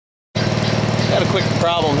got a quick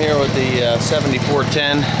problem here with the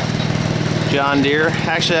 7410 John Deere.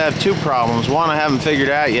 Actually, I have two problems. One I haven't figured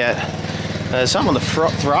out yet. Some of the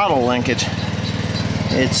throttle linkage.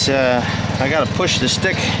 It's I got to push the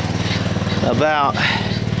stick about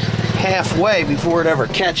halfway before it ever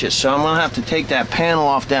catches. So I'm gonna have to take that panel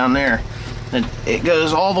off down there. It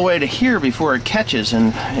goes all the way to here before it catches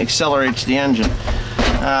and accelerates the engine.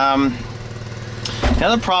 The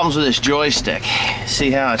other problems with this joystick, see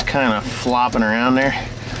how it's kind of flopping around there?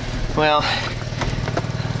 Well,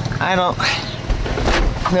 I don't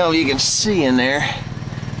know if you can see in there,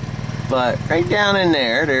 but right down in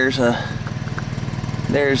there, there's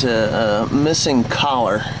a missing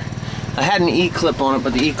collar. I had an E-clip on it,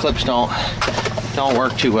 but the E-clips don't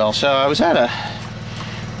work too well. So I was at a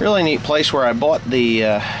really neat place where I bought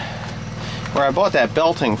that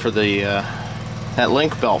belting for the that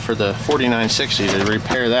link belt for the 4960 to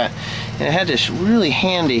repair that, and it had this really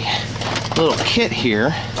handy little kit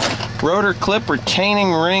here, rotor clip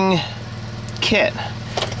retaining ring kit,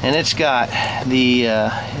 and it's got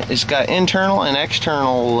internal and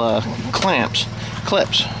external clips.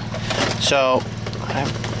 So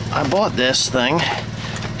I bought this thing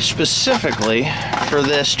specifically for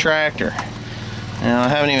this tractor. Now I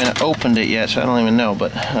haven't even opened it yet, so I don't even know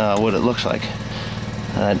what it looks like.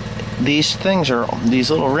 These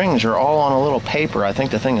little rings are all on a little paper. I think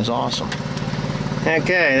the thing is awesome.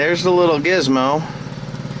 Okay, there's the little gizmo,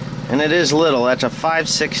 and it is little. That's a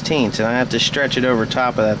 5/16, and I have to stretch it over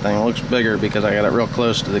top of that thing. It looks bigger because I got it real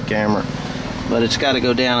close to the camera, but it's got to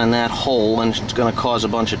go down in that hole, and it's going to cause a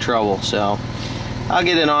bunch of trouble. So I'll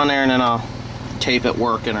get it on there, and then I'll tape it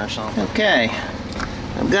working or something. Okay,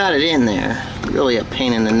 I've got it in there. Really a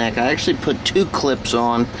pain in the neck. I actually put two clips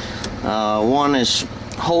on. One is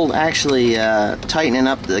tightening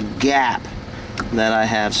up the gap that I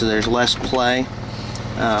have so there's less play.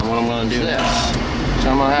 What I'm going to do is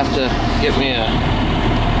so I'm going to have to get me a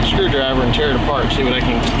screwdriver and tear it apart and see what I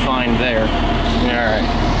can find there. Alright,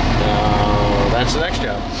 so that's the next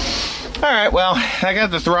job. Alright, well, I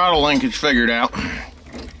got the throttle linkage figured out.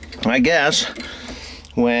 I guess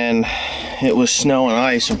when it was snow and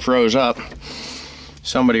ice and froze up,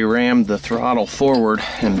 somebody rammed the throttle forward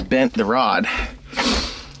and bent the rod.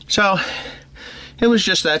 So it was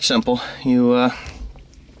just that simple. You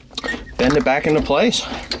bend it back into place,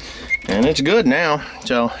 and it's good now.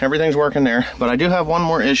 So everything's working there. But I do have one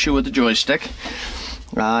more issue with the joystick.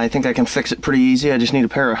 I think I can fix it pretty easy. I just need a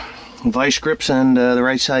pair of vice grips and the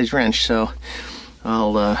right size wrench. So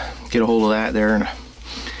I'll get a hold of that there, and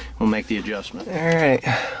we'll make the adjustment. All right.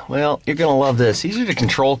 Well, you're gonna love this. These are the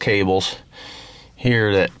control cables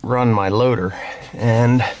here that run my loader,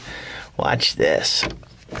 and watch this.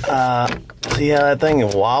 See how that thing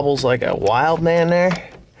wobbles like a wild man there?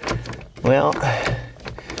 Well,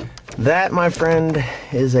 that, my friend,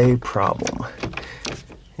 is a problem,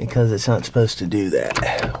 because it's not supposed to do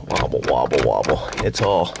that. Wobble, wobble, wobble. It's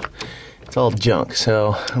all junk.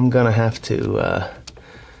 So I'm gonna have to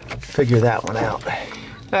figure that one out.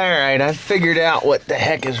 All right, I figured out what the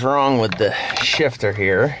heck is wrong with the shifter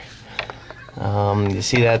here. You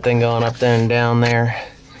see that thing going up there and down there?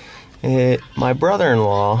 My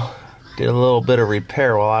brother-in-law did a little bit of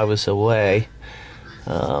repair while I was away.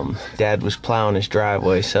 Dad was plowing his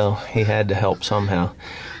driveway, so he had to help somehow.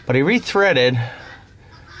 But he rethreaded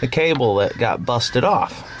the cable that got busted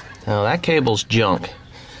off. Now that cable's junk,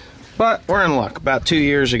 but we're in luck. About 2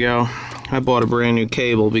 years ago, I bought a brand new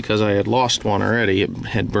cable because I had lost one already. It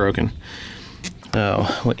had broken. So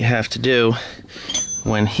what you have to do,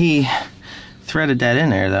 when he threaded that in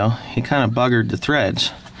there though, he kind of buggered the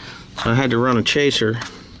threads. So I had to run a chaser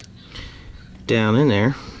down in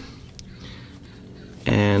there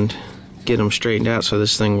and get them straightened out so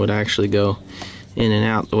this thing would actually go in and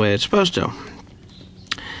out the way it's supposed to.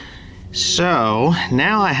 So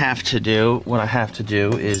now I have to do, what I have to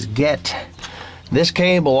do is get this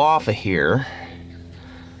cable off of here.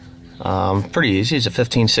 Pretty easy. It's a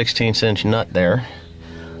 15/16 inch nut there.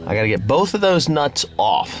 I got to get both of those nuts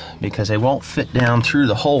off because they won't fit down through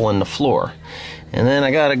the hole in the floor. And then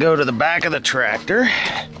I got to go to the back of the tractor,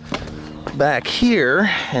 back here,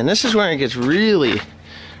 and this is where it gets really,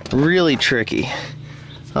 really tricky.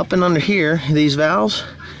 Up and under here, these valves,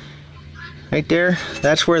 right there,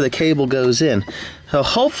 that's where the cable goes in. So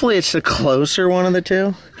hopefully it's the closer one of the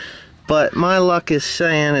two, but my luck is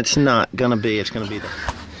saying it's not gonna be. It's gonna be there.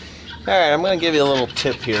 All right, I'm gonna give you a little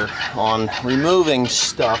tip here on removing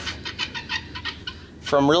stuff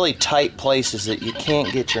from really tight places that you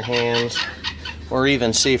can't get your hands or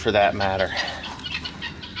even see, for that matter.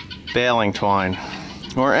 Baling twine,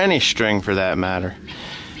 or any string for that matter.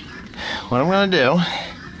 What I'm gonna do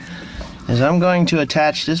is I'm going to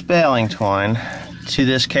attach this baling twine to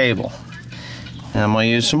this cable. And I'm going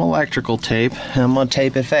to use some electrical tape, and I'm going to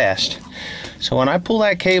tape it fast. So when I pull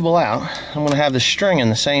that cable out, I'm going to have the string in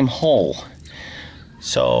the same hole.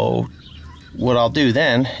 So what I'll do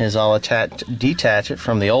then is I'll detach it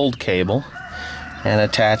from the old cable and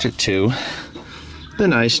attach it to the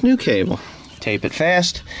nice new cable. Tape it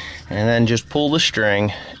fast, and then just pull the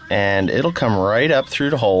string, and it'll come right up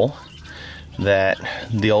through the hole that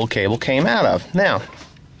the old cable came out of. Now,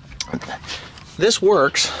 this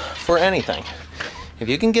works for anything. If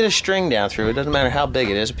you can get a string down through, it doesn't matter how big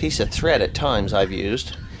it is. A piece of thread at times I've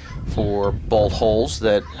used for bolt holes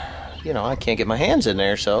that, you know, I can't get my hands in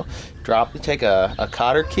there, so take a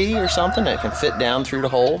cotter key or something that can fit down through the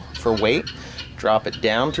hole for weight, drop it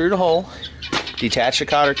down through the hole, detach the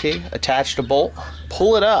cotter key, attach the bolt,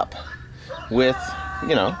 pull it up with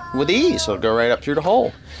ease, so it'll go right up through the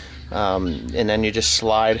hole. And then you just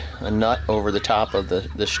slide a nut over the top of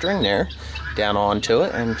the string there, down onto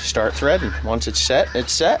it, and start threading. Once it's set,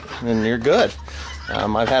 and you're good.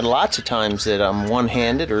 I've had lots of times that I'm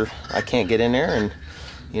one-handed, or I can't get in there, and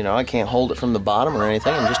I can't hold it from the bottom or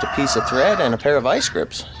anything, and just a piece of thread and a pair of vice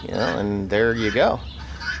grips, and there you go.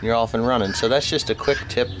 You're off and running. So that's just a quick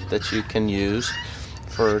tip that you can use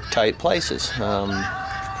for tight places.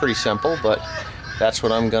 Pretty simple, but that's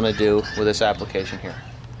what I'm going to do with this application here.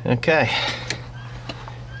 Okay,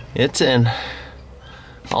 it's in,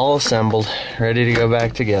 all assembled, ready to go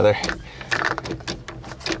back together.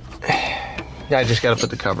 I just got to put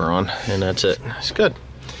the cover on, and that's it. It's good.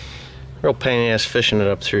 Real pain in the ass fishing it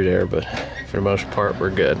up through there, but for the most part we're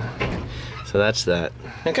good. So that's that.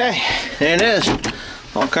 Okay, there it is.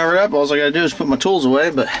 All covered up. All I gotta do is put my tools away,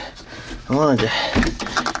 but I wanted to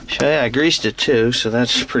show you I greased it too, so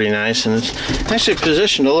that's pretty nice. And it's actually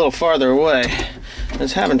positioned a little farther away.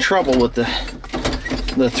 It's having trouble with the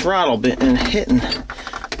throttle bit and hitting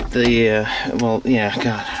the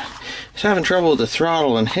it's having trouble with the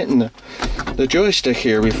throttle and hitting the joystick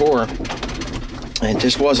here before. It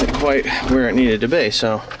just wasn't quite where it needed to be,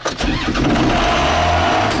 so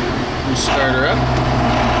we'll start her up.